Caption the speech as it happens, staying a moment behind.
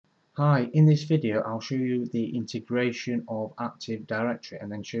Hi, in this video I'll show you the integration of Active Directory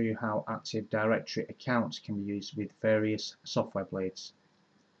and then show you how Active Directory accounts can be used with various software blades.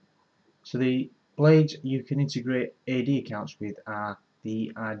 So the blades you can integrate AD accounts with are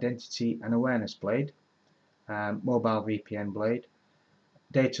the Identity and Awareness blade, Mobile VPN blade,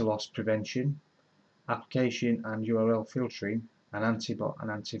 Data Loss Prevention, Application and URL Filtering, and Antibot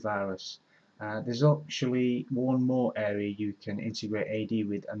and Antivirus. There's actually one more area you can integrate AD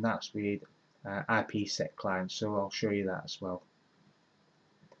with, and that's with IPsec clients, so I'll show you that as well.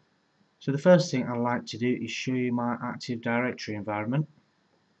 So the first thing I'd like to do is show you my Active Directory environment,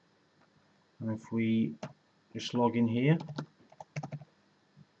 and if we just log in here,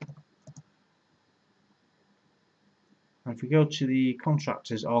 and if we go to the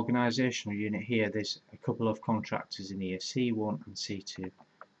contractors organizational unit here, there's a couple of contractors in here, C1 and C2.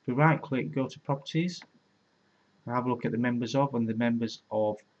 If we right click, go to properties, and have a look at the members of and the members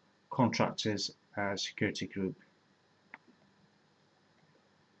of contractors security group.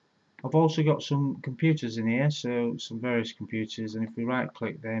 I've also got some computers in here, so some various computers, and if we right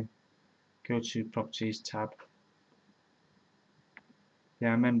click them, go to properties tab, they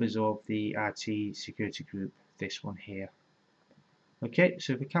are members of the IT security group, this one here. Okay,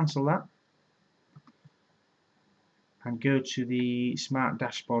 so if we cancel that and go to the smart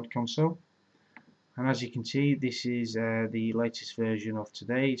dashboard console, and as you can see, this is the latest version of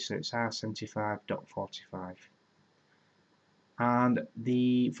today, so it's R75.45. And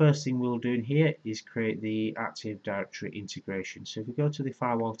the first thing we'll do in here is create the Active Directory integration. So if we go to the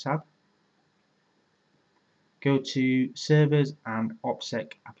Firewall tab, go to Servers and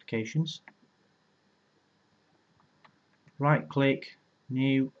IPsec Applications, right click,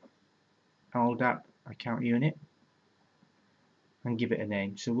 New LDAP Account Unit, and give it a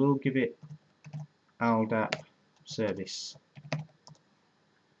name. So we'll give it LDAP Service.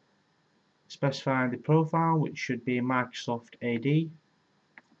 Specify the profile, which should be Microsoft AD,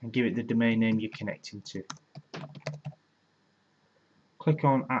 and give it the domain name you're connecting to. Click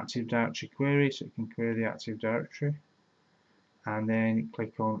on Active Directory Query so it can query the Active Directory, and then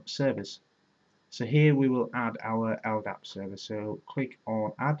click on Servers. So here we will add our LDAP server, so click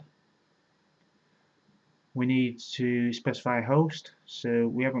on Add. We need to specify a host, so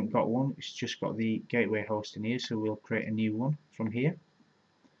we haven't got one, it's just got the gateway host in here, so we'll create a new one from here.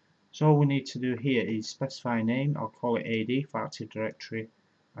 So all we need to do here is specify a name, I'll call it AD for Active Directory,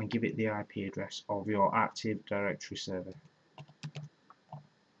 and give it the IP address of your Active Directory server.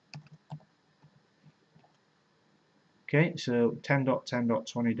 Okay, so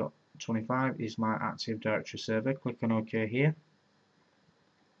 10.10.20.25 is my Active Directory server. Click on OK here.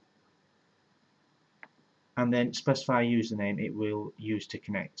 And then specify a username it will use to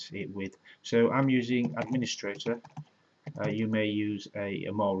connect it with. So I'm using administrator. You may use a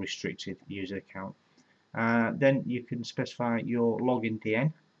more restricted user account. Then you can specify your login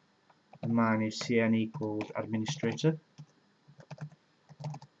DN. And mine is CN equals administrator.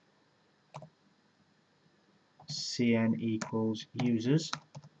 CN equals users.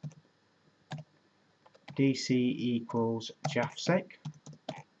 DC equals JAFSEC.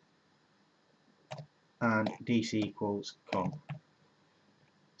 And DC equals com.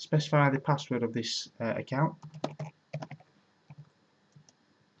 Specify the password of this account.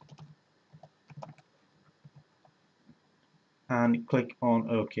 And click on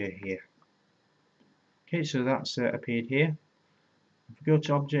OK here. Okay, so that's appeared here. If we go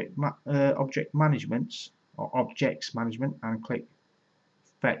to object management or objects management and click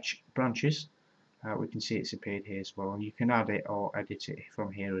fetch branches, we can see it's appeared here as well, and you can add it or edit it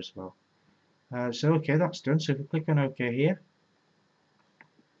from here as well. So okay, that's done. So if we click on OK here,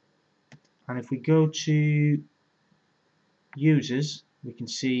 and if we go to users, we can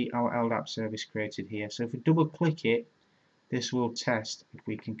see our LDAP service created here. So if we double click it, this will test if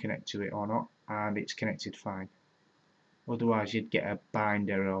we can connect to it or not, and it's connected fine. Otherwise you'd get a bind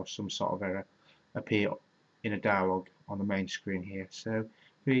error or some sort of error appear in a dialog on the main screen here. So if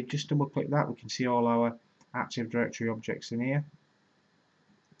we just double click that, we can see all our Active Directory objects in here.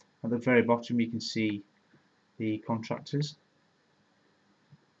 At the very bottom you can see the contractors,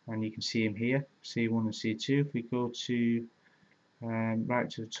 and you can see them here, C1 and C2. If we go to right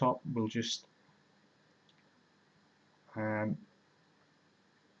to the top, we'll just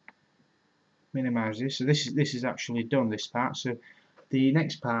minimize this. So this is actually done, this part. So the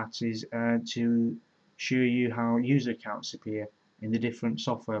next part is to show you how user accounts appear in the different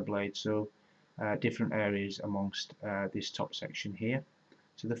software blades, so different areas amongst this top section here.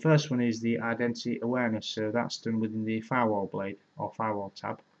 So the first one is the identity awareness, so that's done within the Firewall blade or Firewall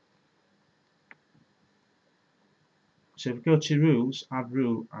tab. So if we go to rules, add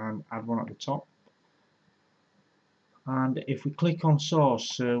rule, and add one at the top, and if we click on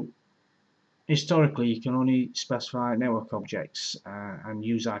source, so historically you can only specify network objects and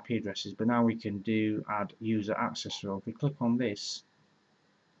use IP addresses, but now we can do add user access role. If we click on this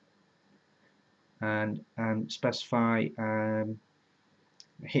and specify,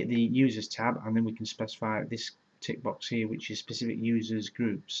 hit the users tab, and then we can specify this tick box here, which is specific users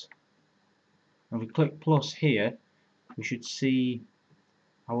groups. And if we click plus here, we should see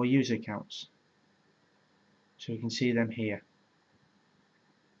our user accounts, so we can see them here.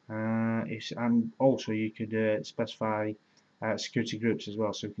 And also you could specify security groups as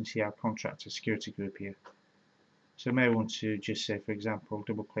well, so we can see our contractor security group here. So I may want to just say, for example,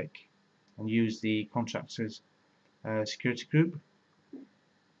 double click and use the contractors security group,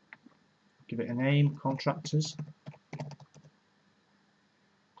 give it a name, contractors,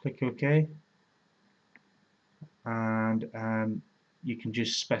 click OK, and you can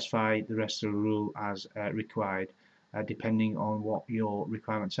just specify the rest of the rule as required, depending on what your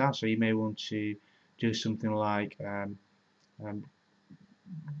requirements are. So you may want to do something like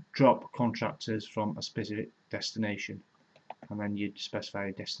drop contractors from a specific destination, and then you'd specify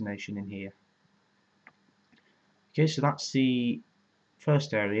a destination in here. Okay, so that's the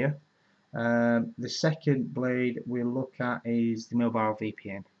first area. The second blade we'll look at is the mobile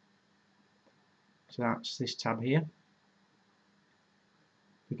VPN. So that's this tab here.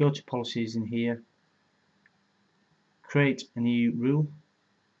 We go to policies in here, create a new rule.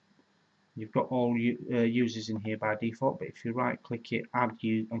 You've got all users in here by default, but if you right click it, add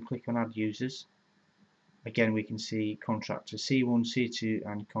and click on add users, again we can see contractors C1, C2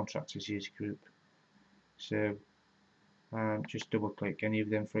 and contractors user group. So just double click any of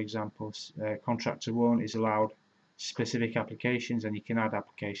them. For example, contractor 1 is allowed specific applications, and you can add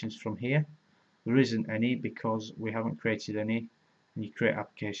applications from here. There isn't any because we haven't created any, and you create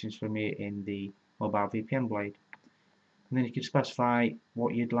applications from here in the mobile VPN blade. And then you can specify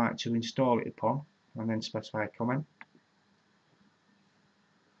what you'd like to install it upon, and then specify a comment.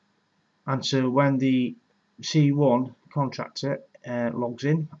 And so when the C1 contractor logs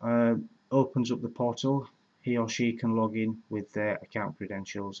in, opens up the portal, he or she can log in with their account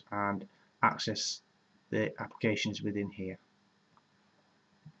credentials and access the applications within here.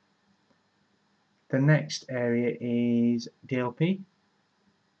 The next area is DLP.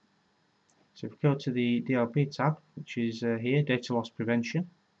 So if we go to the DLP tab, which is here, data loss prevention,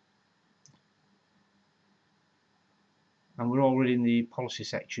 and we're already in the policy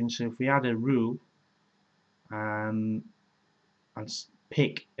section. So if we add a rule and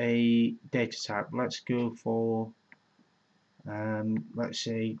pick a data type, let's go for let's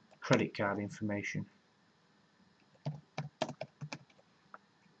say credit card information.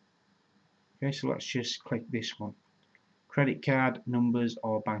 Okay, so let's just click this one, credit card numbers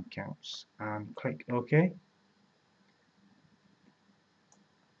or bank accounts, and click OK.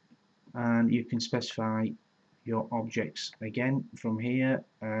 And you can specify your objects again from here.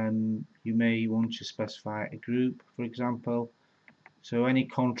 You may want to specify a group, for example. So any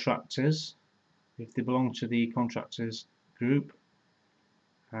contractors, if they belong to the contractors group,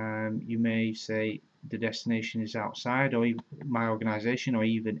 you may say the destination is outside, or even my organization, or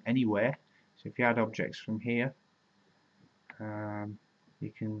even anywhere. So if you add objects from here,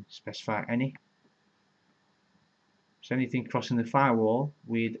 you can specify any. So anything crossing the firewall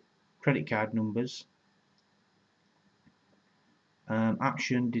with credit card numbers,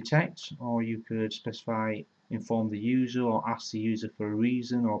 action detect, or you could specify inform the user or ask the user for a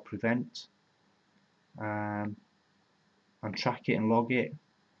reason, or prevent, and track it and log it.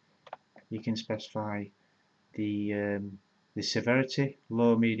 You can specify the severity,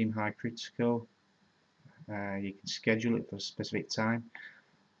 low, medium, high, critical. You can schedule it for a specific time.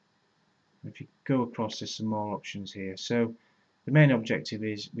 If you go across, there's some more options here. So the main objective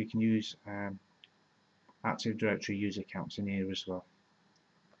is we can use Active Directory user accounts in here as well.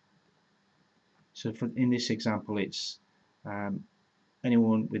 So in this example, it's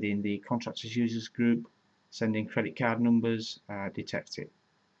anyone within the contractors users group sending credit card numbers, detect it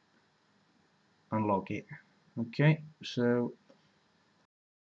and log it. Okay, so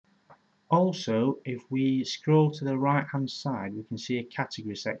also if we scroll to the right hand side, we can see a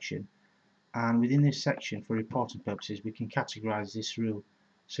category section, and within this section, for reporting purposes, we can categorize this rule.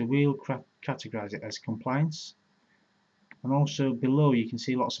 So we'll categorize it as compliance, and also below you can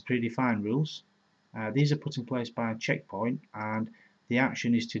see lots of predefined rules. These are put in place by Check Point, and the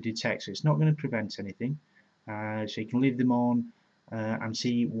action is to detect, so it's not going to prevent anything. So you can leave them on and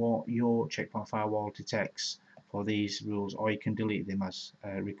see what your Check Point firewall detects for these rules, or you can delete them as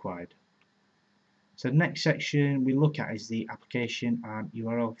required. So the next section we look at is the application and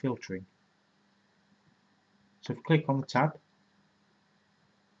URL filtering. So if we click on the tab,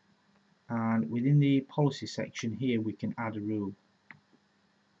 and within the policy section here we can add a rule.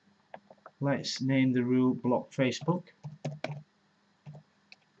 Let's name the rule block Facebook.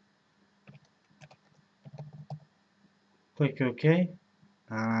 Click OK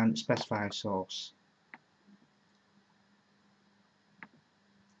and specify a source.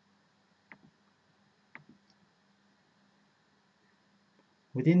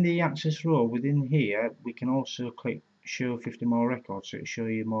 Within the access role, within here, we can also click show 50 more records, so it'll show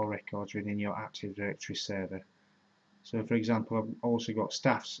you more records within your Active Directory server. So for example, I've also got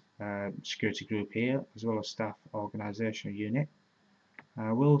staff's security group here, as well as staff organisational unit.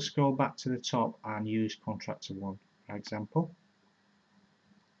 We'll scroll back to the top and use contractor 1, for example.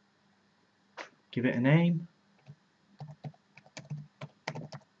 Give it a name,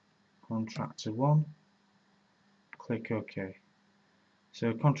 contractor 1, click OK.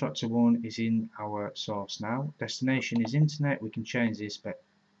 So contractor 1 is in our source now. Destination is internet. We can change this, but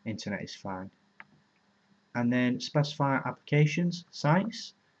internet is fine. And then specify applications,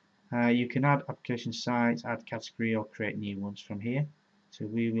 sites. You can add application sites, add category, or create new ones from here. So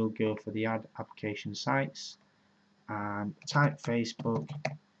we will go for the add application sites and type Facebook,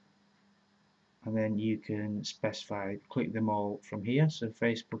 and then you can specify, click them all from here. So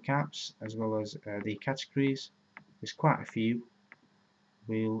Facebook apps, as well as the categories. There's quite a few.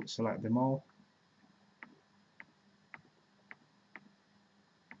 We'll select them all.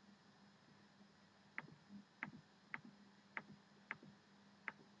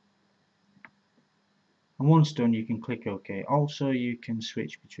 And once done, you can click OK. Also, you can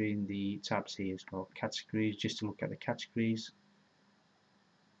switch between the tabs here as well. Categories, just to look at the categories.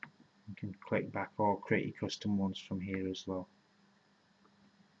 You can click back or create your custom ones from here as well.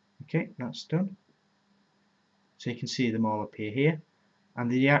 Okay, that's done. So you can see them all appear here. And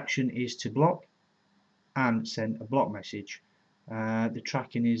the action is to block and send a block message. The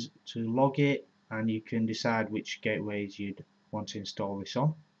tracking is to log it, and you can decide which gateways you'd want to install this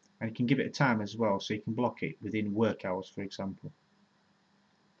on. And you can give it a time as well, so you can block it within work hours, for example.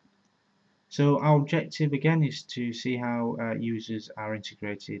 So our objective again is to see how users are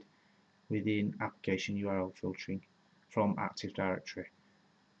integrated within application URL filtering from Active Directory.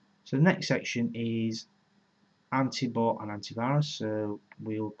 So the next section is anti-bot and antivirus. So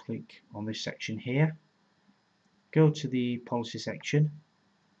we'll click on this section here, go to the policy section,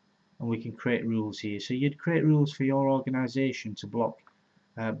 and we can create rules here. So you'd create rules for your organization to block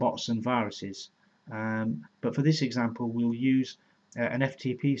bots and viruses, but for this example we'll use an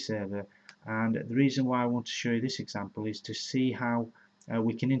FTP server, and the reason why I want to show you this example is to see how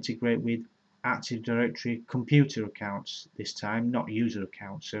we can integrate with Active Directory computer accounts this time, not user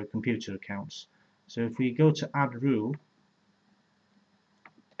accounts, so computer accounts. So if we go to add rule,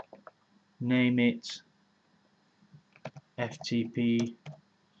 name it FTP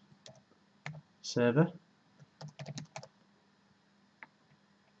server,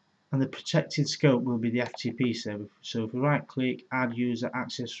 and the protected scope will be the FTP server. So if we right click, add user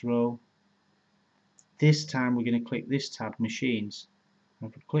access role, this time we're going to click this tab, machines. And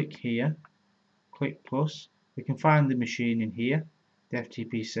if we click here, click plus, we can find the machine in here, the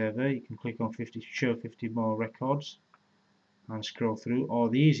FTP server. You can click on 50, show 50 more records and scroll through, or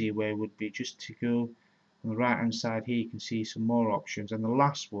the easier way would be just to go on the right hand side here. You can see some more options, and the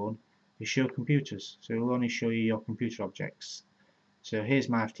last one is show computers, so it will only show you your computer objects. So here's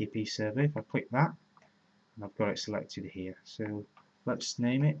my FTP server. If I click that, and I've got it selected here, so let's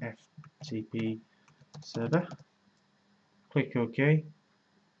name it FTP server, click OK,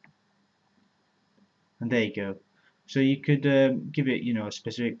 and there you go. So you could give it, a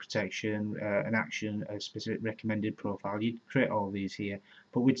specific protection, an action, a specific recommended profile. You'd create all these here,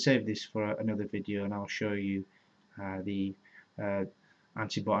 but we'd save this for another video, and I'll show you the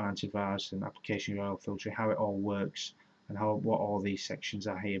anti-bot and antivirus and application URL filtering, how it all works, and what all these sections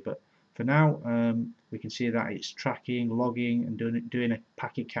are here. But for now, we can see that it's tracking, logging, and doing a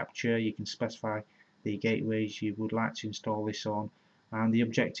packet capture. You can specify the gateways you would like to install this on, and the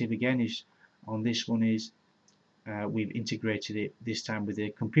objective again is on this one is we've integrated it this time with a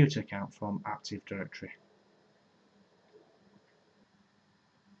computer account from Active Directory.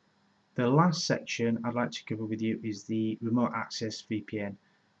 The last section I'd like to cover with you is the remote access VPN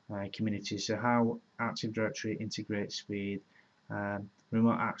community. So how Active Directory integrates with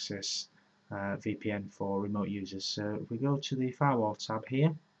remote access VPN for remote users. So if we go to the Firewall tab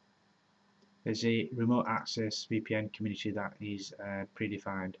here, there's a remote access VPN community that is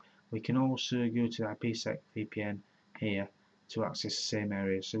predefined. We can also go to IPsec VPN here to access the same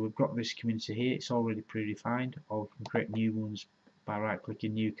area. So we've got this community here, it's already predefined, or we can create new ones by right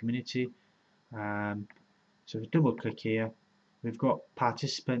clicking new community. So if we double click here, we've got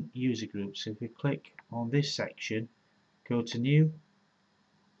participant user groups. So if we click on this section, go to new,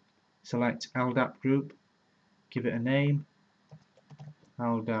 select LDAP group, give it a name,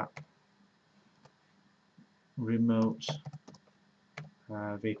 LDAP remote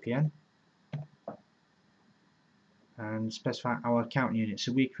VPN, and specify our account unit.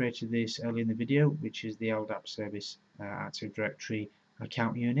 So we created this earlier in the video, which is the LDAP service Active Directory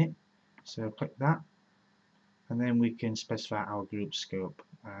account unit. So click that, and then we can specify our group scope.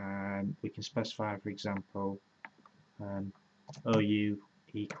 We can specify, for example, OU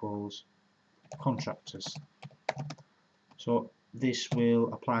equals contractors. So this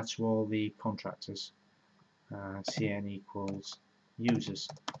will apply to all the contractors. CN equals users.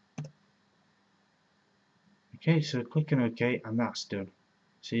 Okay, so click on OK, and that's done.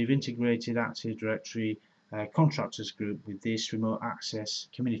 So you've integrated Active Directory contractors group with this remote access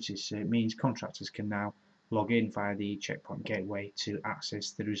community. So it means contractors can now log in via the Checkpoint gateway to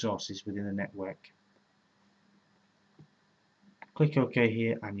access the resources within the network. Click OK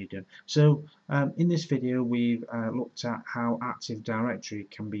here and you're done. So in this video we've looked at how Active Directory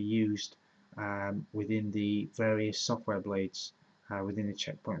can be used within the various software blades within the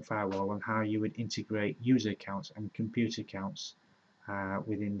Checkpoint Firewall, and how you would integrate user accounts and computer accounts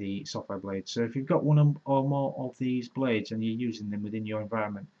within the software blades. So if you've got one or more of these blades and you're using them within your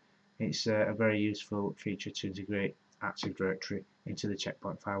environment, it's a very useful feature to integrate Active Directory into the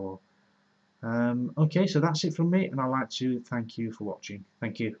Checkpoint Firewall. Okay, so that's it from me, and I'd like to thank you for watching.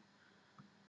 Thank you.